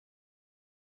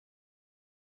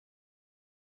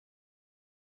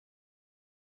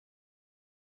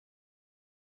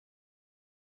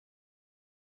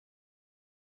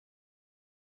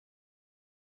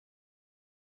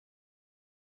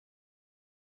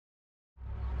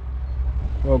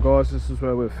Well guys, this is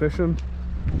where we're fishing.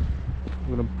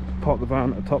 I'm going to park the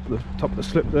van at the top of the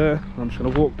slip there. I'm just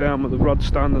going to walk down with the rod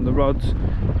stand and the rods.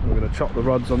 We're going to chop the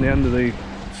rods on the end of the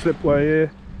slipway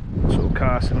here, sort of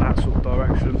cast in that sort of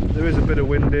direction. There is a bit of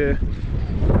wind here.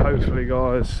 Hopefully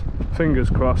guys, fingers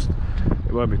crossed,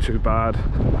 it won't be too bad.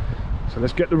 So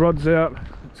let's get the rods out,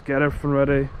 let's get everything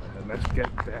ready, and let's get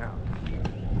down.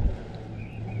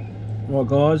 Right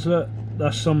guys, look,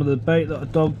 that's some of the bait that I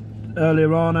dogged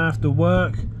earlier on after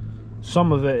work.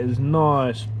 Some of it is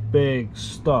nice big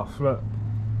stuff. Look,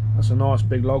 that's a nice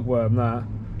big logworm there.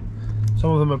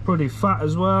 Some of them are pretty fat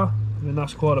as well. I mean,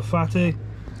 that's quite a fatty.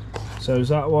 So is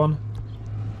that one.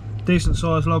 Decent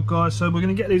sized log guys. So we're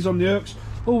going to get these on the hooks.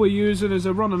 All we're using is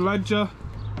a run and ledger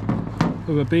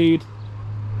with a bead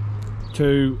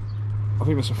to, I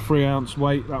think that's a 3 ounce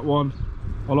weight, that one.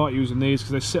 I like using these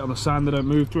because they sit on the sand, they don't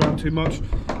move around too much.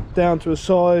 Down to a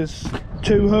size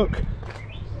 2 hook,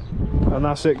 and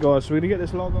that's it guys. So we're gonna get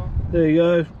this log on. There you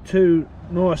go, 2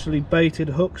 nicely baited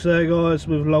hooks there guys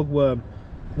with logworm.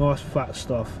 Nice fat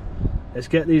stuff. Let's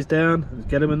get these down and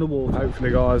get them in the water.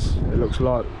 Hopefully guys, it looks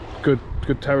like good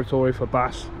territory for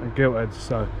bass and giltheads.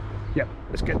 So yep,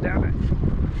 let's get down there.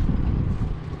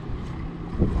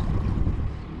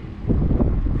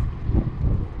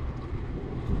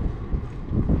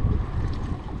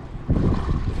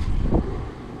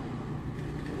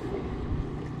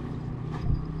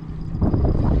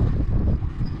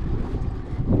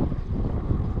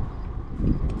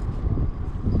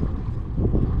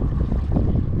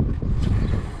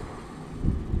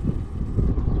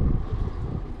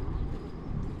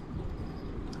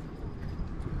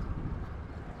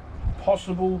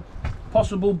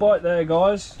 Possible bite there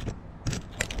guys.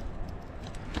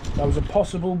 That was a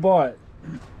possible bite.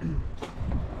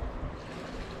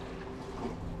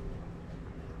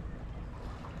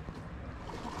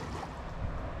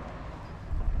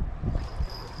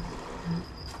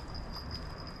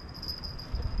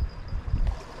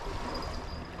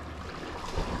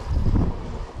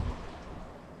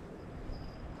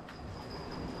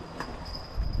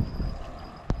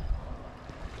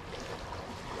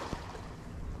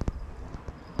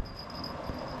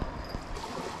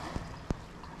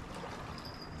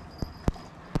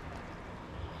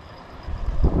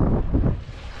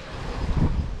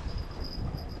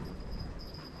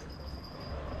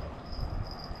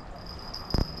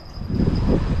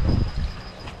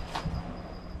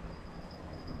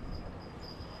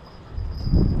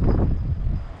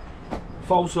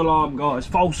 False alarm guys,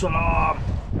 false alarm!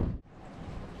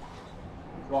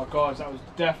 Right guys, that was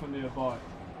definitely a bite.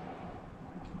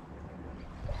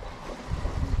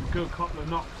 A good couple of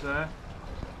knocks there.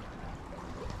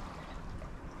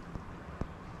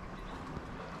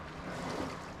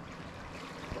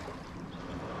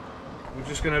 We're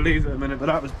just going to leave it a minute, but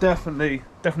that was definitely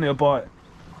a bite.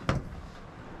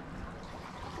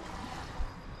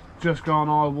 Just gone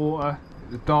high water,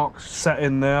 the dark's set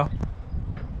in there.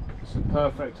 It's the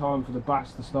perfect time for the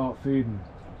bass to start feeding.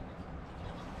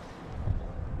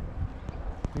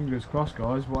 Fingers crossed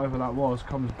guys, whatever that was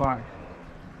comes back,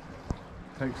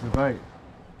 takes the bait.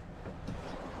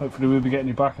 Hopefully we'll be getting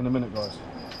you back in a minute guys.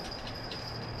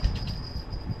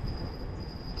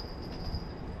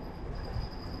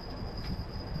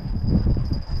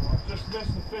 I've just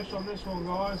missed the fish on this one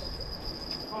guys.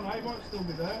 Oh no, he might still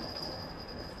be there.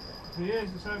 If he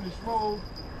is, it's only small.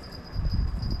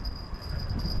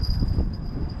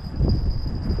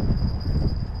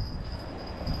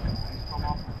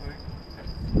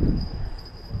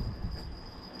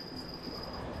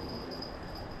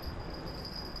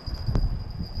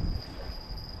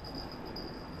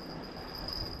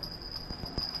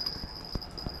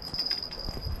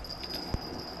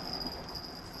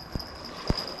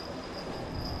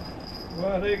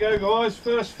 Well, there you go guys,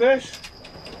 first fish.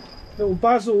 Little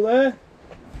basil there.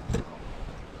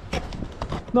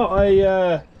 Not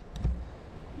a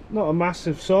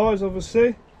massive size obviously.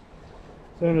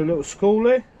 It's only a little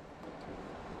schoolie.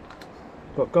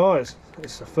 But guys,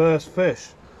 it's the first fish.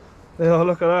 Yeah,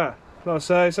 look at that. Like I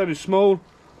say, it's only small.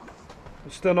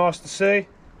 It's still nice to see.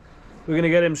 We're gonna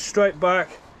get him straight back.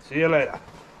 See you later.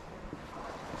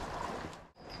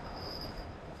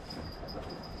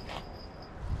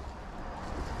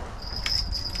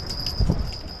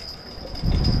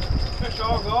 Fish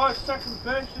on guys, second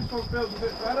fish. This one feels a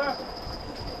bit better.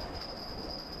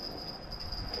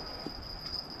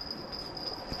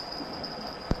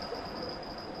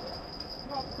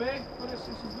 Not big, but this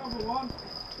is another one.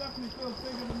 Definitely feels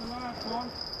bigger than the last one.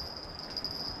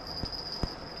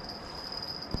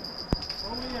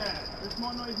 Oh yeah, this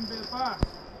might not even be a bass.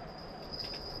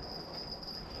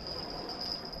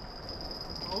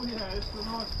 Oh yeah, this is a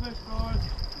nice fish, guys.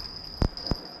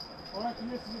 I reckon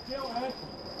this is a gilt head.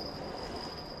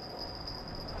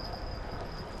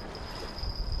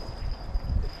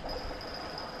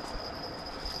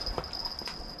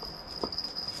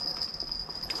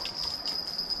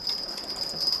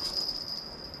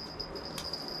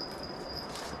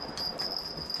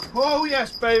 Oh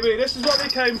yes, baby, this is what we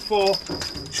came for.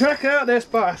 Check out this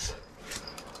bass.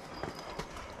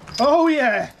 Oh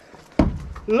yeah,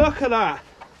 look at that.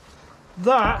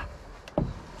 That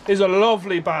is a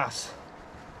lovely bass.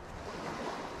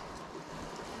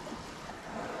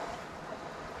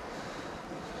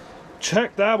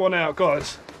 Check that one out,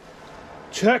 guys.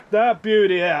 Check that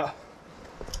beauty out.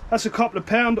 That's a couple of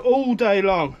pound all day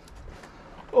long.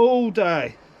 All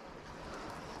day.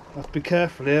 Have to be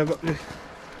careful here, got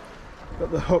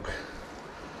the hook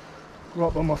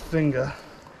right by my finger.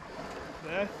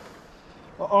 There.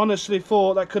 I honestly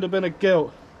thought that could have been a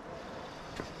gilt.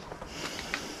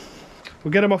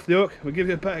 We'll get him off the hook, we'll give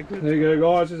you a better glimpse. There you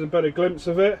go, guys, there's a better glimpse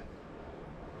of it.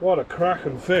 What a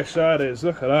cracking fish that is,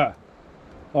 look at that.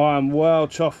 I am well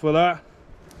chuffed with that.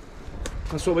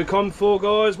 That's what we come for,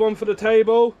 guys. One for the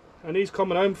table, and he's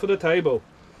coming home for the table.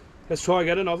 Let's try and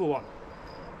get another one.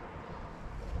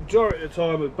 Majority of the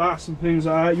time with bass and things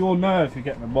like that, you'll know if you're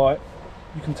getting a bite.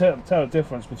 You can tell the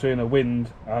difference between a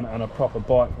wind and a proper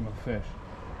bite from a fish.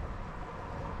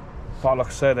 But like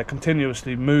I said, they're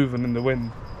continuously moving in the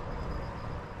wind.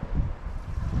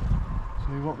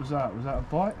 See, what was that? Was that a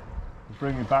bite? We'll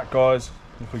bring it back, guys,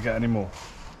 if we get any more.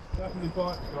 Definitely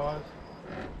bites, guys.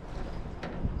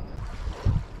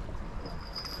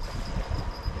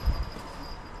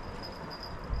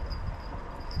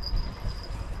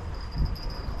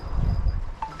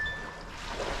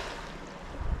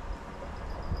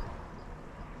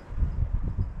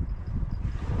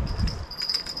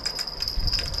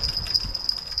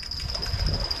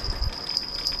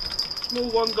 Small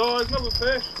one, guys, another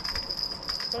fish.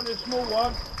 Only a small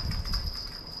one.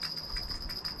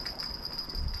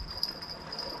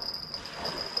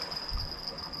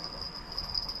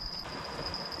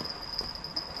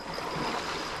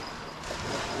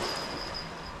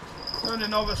 Only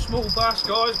another small bass,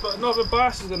 guys, but another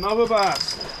bass is another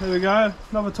bass. There we go,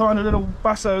 another tiny little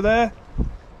basso there.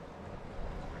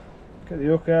 Get the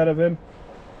hook out of him.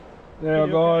 There,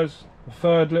 guys, the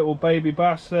third little baby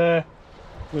bass there.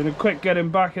 We're going to quick get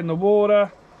him back in the water.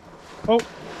 Oh,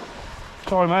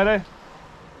 sorry matey.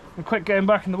 We'll quick get him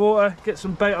back in the water, get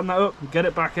some bait on that hook and get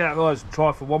it back out, guys.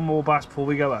 Try for one more bass before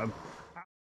we go at him.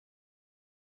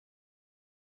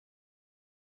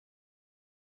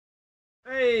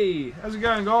 Hey, how's it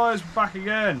going, guys? Back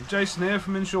again. Jason here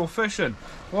from Inshore Fishing.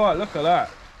 Right, look at that.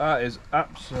 That is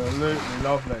absolutely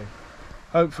lovely.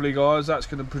 Hopefully, guys, that's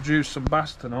going to produce some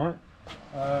bass tonight.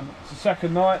 It's the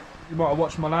second night. You might have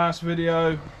watched my last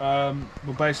video.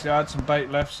 We basically had some bait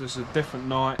left, so it's a different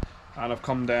night, and I've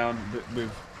come down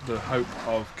with the hope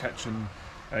of catching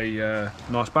a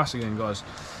nice bass again, guys.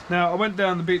 Now, I went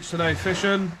down the beach today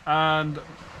fishing, and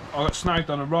I got snagged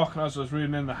on a rock, and as I was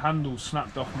reeling in, the handle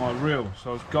snapped off my reel,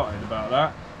 so I was gutted about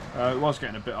that. It was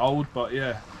getting a bit old, but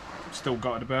yeah, still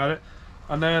gutted about it.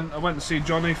 And then I went to see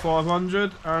Johnny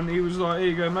 500, and he was like, "Here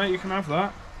you go, mate, you can have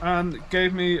that," and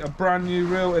gave me a brand new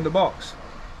reel in the box.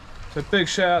 So big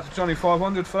shout out to Johnny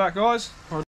 500 for that, guys.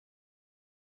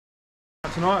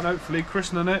 Tonight, and hopefully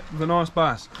christening it with a nice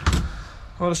bass. I'm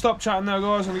going to stop chatting now,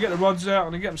 guys. I'm going to get the rods out,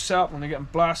 I'm going to get them set up, I'm going to get them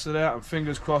blasted out, and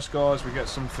fingers crossed, guys, we get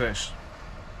some fish.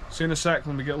 See you in a sec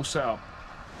when we get all set up.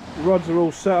 The rods are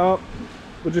all set up.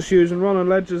 We're just using run and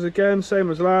ledgers again, same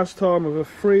as last time, with a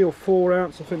 3 or 4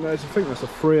 ounce. I think that's a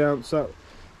 3 ounce,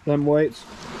 them weights.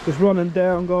 Just running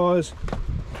down, guys,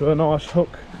 to a nice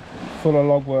hook full of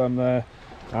logworm there,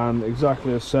 and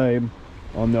exactly the same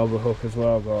on the other hook as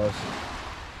well, guys.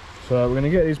 So we're going to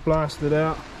get these blasted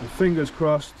out, and fingers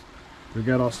crossed we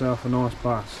get ourselves a nice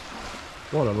bass.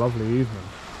 What a lovely evening.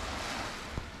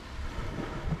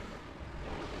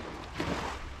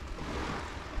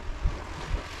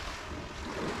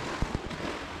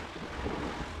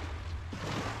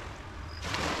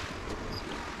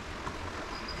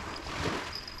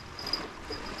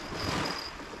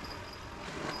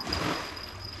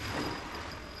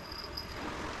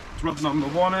 Rod number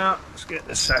 1 out, let's get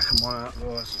the second one out,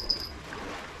 guys.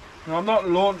 Now, I'm not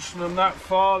launching them that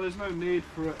far, there's no need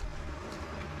for it.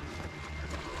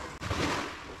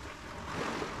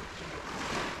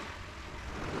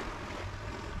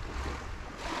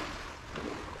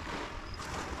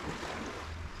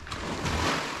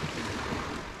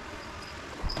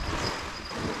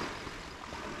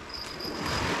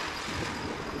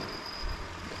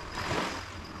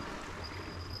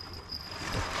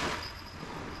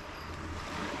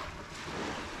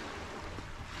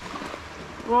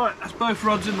 Right, that's both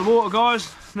rods in the water,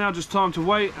 guys. Now just time to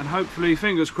wait and hopefully,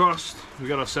 fingers crossed, we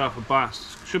got ourselves a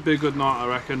bass. Should be a good night, I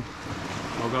reckon.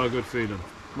 I've got a good feeling.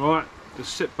 Right,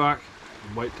 just sit back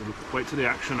and wait till the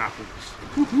action happens.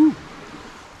 Woohoo!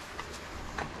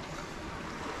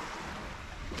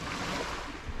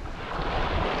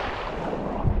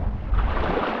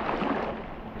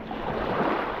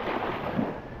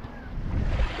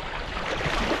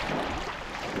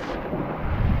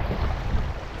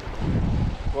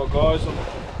 Well guys,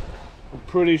 I'm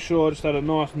pretty sure I just had a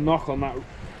nice knock on that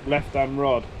left hand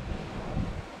rod.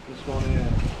 This one here.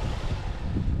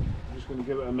 I'm just going to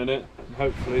give it a minute and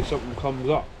hopefully something comes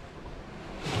up.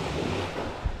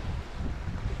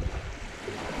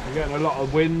 We're getting a lot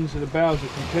of winds and the bows are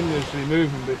continuously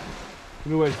moving, but you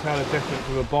can always tell the difference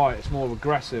with a bite. It's more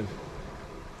aggressive.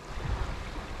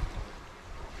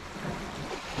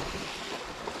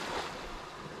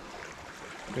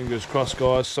 Fingers crossed,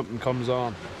 guys, something comes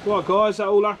on. Right guys, that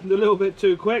all happened a little bit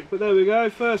too quick, but there we go,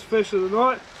 first fish of the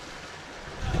night.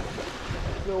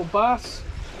 Little bass.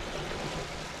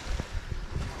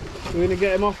 We're going to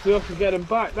get him off the hook and get him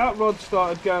back. That rod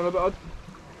started going a bit.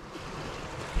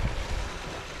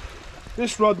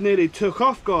 This rod nearly took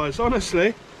off, guys,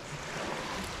 honestly.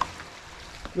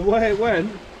 The way it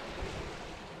went,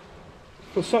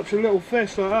 for such a little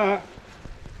fish like that.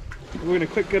 We're going to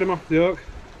quick get him off the hook.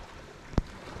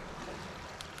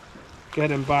 Get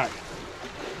him back.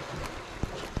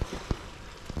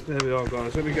 There we are,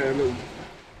 guys. Let me get a little.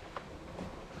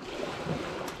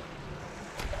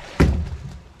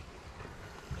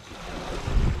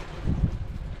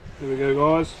 There we go,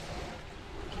 guys.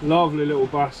 Lovely little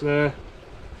bass there.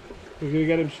 We're going to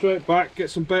get him straight back, get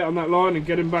some bait on that line and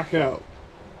get him back out.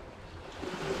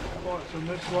 Bites on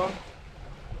this one.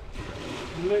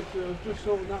 Literally, I was just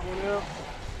sorting that one out.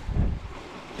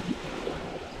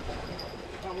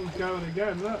 That one's going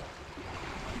again, look.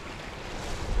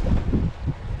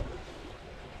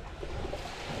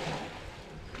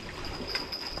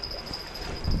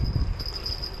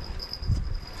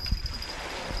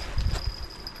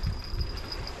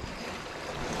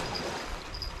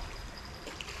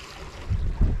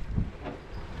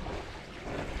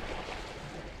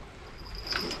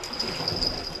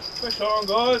 Fish on,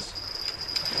 guys.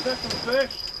 Second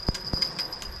fish.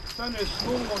 It's only a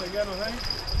small one again, I think.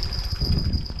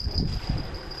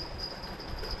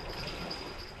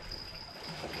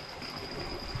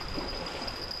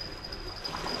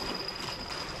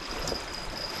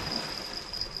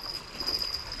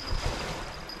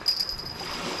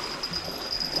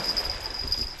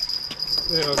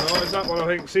 There we go, guys, that one I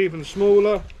think is even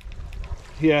smaller.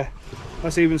 Yeah,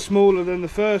 that's even smaller than the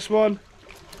first one.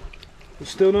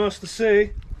 It's still nice to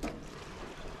see.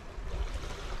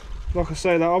 Like I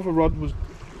say, that other rod was...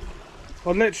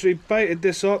 I literally baited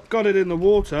this up, got it in the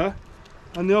water,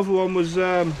 and the other one was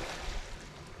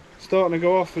starting to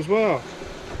go off as well.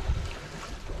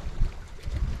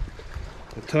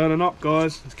 They're turning up,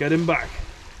 guys. Let's get him back.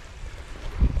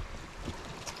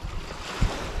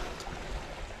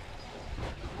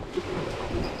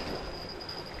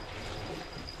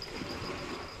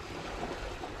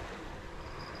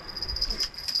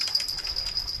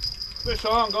 Fish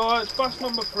on, guys, bass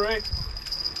number 3.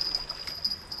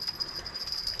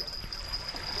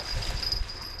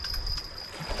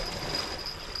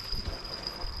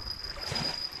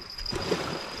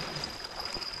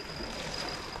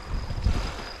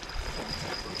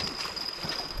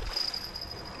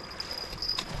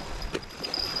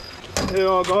 Here we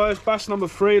are, guys, bass number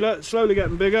 3. Look, slowly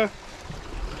getting bigger.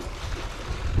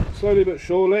 Slowly but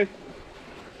surely.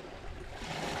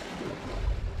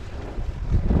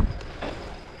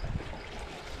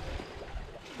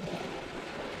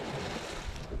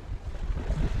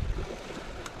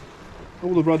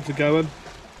 All the rods are going.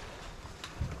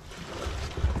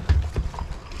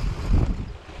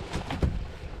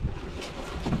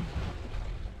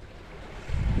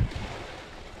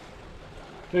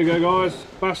 There you go, guys,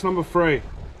 bass number 3.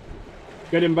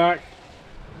 Get him back.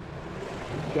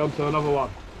 Get on to another one.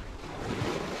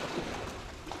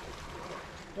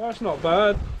 That's not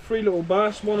bad. 3 little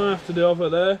bass, one after the other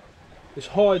there. It's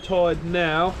high tide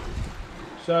now,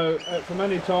 so from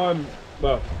any time,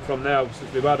 well, from now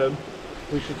since we've had them,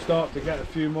 we should start to get a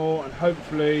few more, and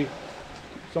hopefully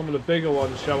some of the bigger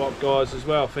ones show up, guys, as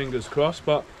well, fingers crossed.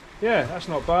 But yeah, that's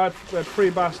not bad. We had 3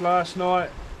 bass last night,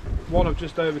 one of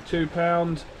just over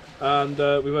 £2, and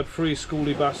we've had 3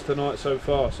 schoolie bass tonight so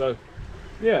far. So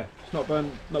yeah, it's not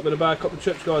been a bad couple of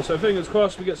trips, guys. So fingers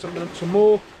crossed we get some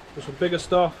more with some bigger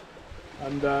stuff,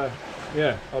 and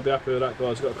yeah, I'll be happy with that,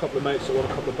 guys. I've got a couple of mates that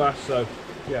want a couple of bass, so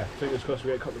yeah, fingers crossed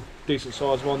we get a couple of decent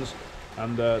sized ones.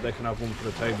 and they can have one for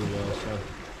the table as well. So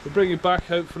we'll bring you back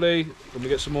hopefully when we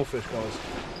get some more fish, guys.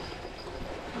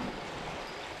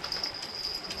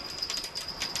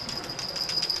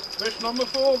 Fish number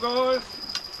 4, guys.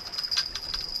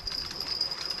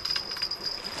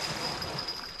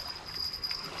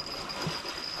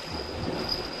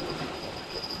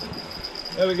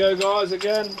 There we go, guys,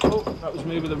 again. Oh, that was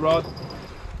me with the rod.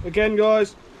 Again,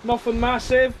 guys, nothing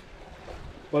massive,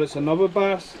 but it's another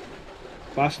bass.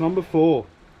 Bass number 4.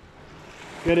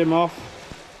 Get him off.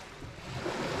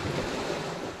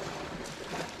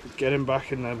 Get him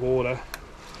back in the water.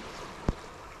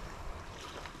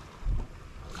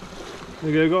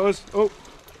 There you go, guys. Oh,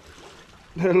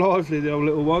 they're lively, the old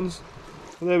little ones.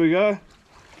 Well, there we go.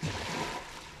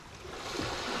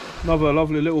 Another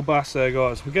lovely little bass there,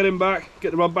 guys. We'll get him back, get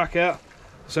the rod back out.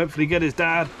 Let's hopefully get his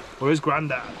dad or his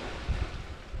granddad.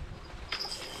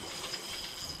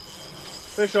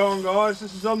 Fish on, guys.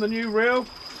 This is on the new reel.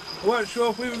 I weren't sure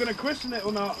if we were going to christen it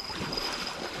or not.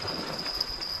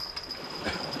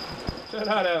 Check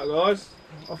that out, guys.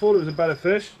 I thought it was a better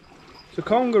fish. It's a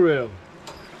conger reel.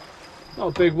 Not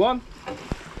a big one.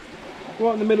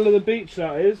 Right in the middle of the beach,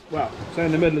 that is. Well, say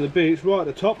in the middle of the beach, right at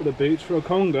the top of the beach for a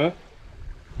conger.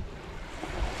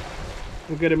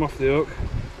 We'll get him off the hook.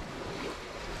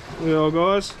 There we are,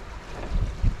 guys.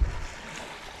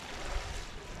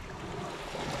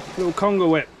 Little conger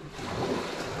whip.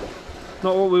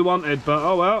 Not what we wanted, but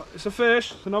oh well, it's a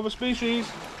fish, it's another species.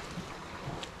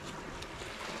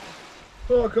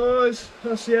 Right, guys,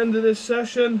 that's the end of this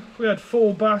session. We had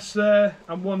 4 bass there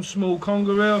and 1 small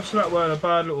conger reel, so that weren't a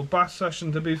bad little bass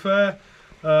session, to be fair.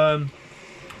 I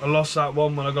lost that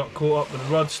one when I got caught up with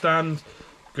the rod stand.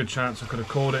 Good chance I could have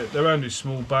caught it. They're only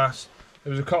small bass.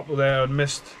 There was a couple there I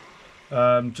missed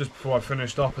just before I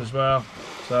finished up as well,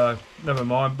 so never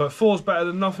mind. But 4's better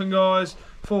than nothing, guys.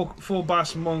 4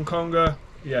 bass and 1 conger.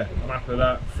 Yeah, I'm happy with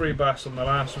that. 3 bass on the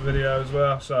last video as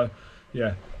well, so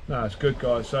yeah, no, it's good,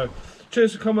 guys. So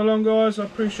cheers for coming along, guys. I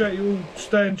appreciate you all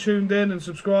staying tuned in and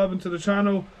subscribing to the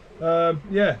channel.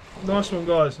 Yeah, nice one,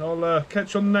 guys. I'll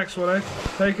catch you on the next one, eh?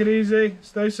 Take it easy,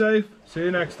 stay safe, see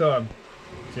you next time.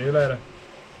 See you later.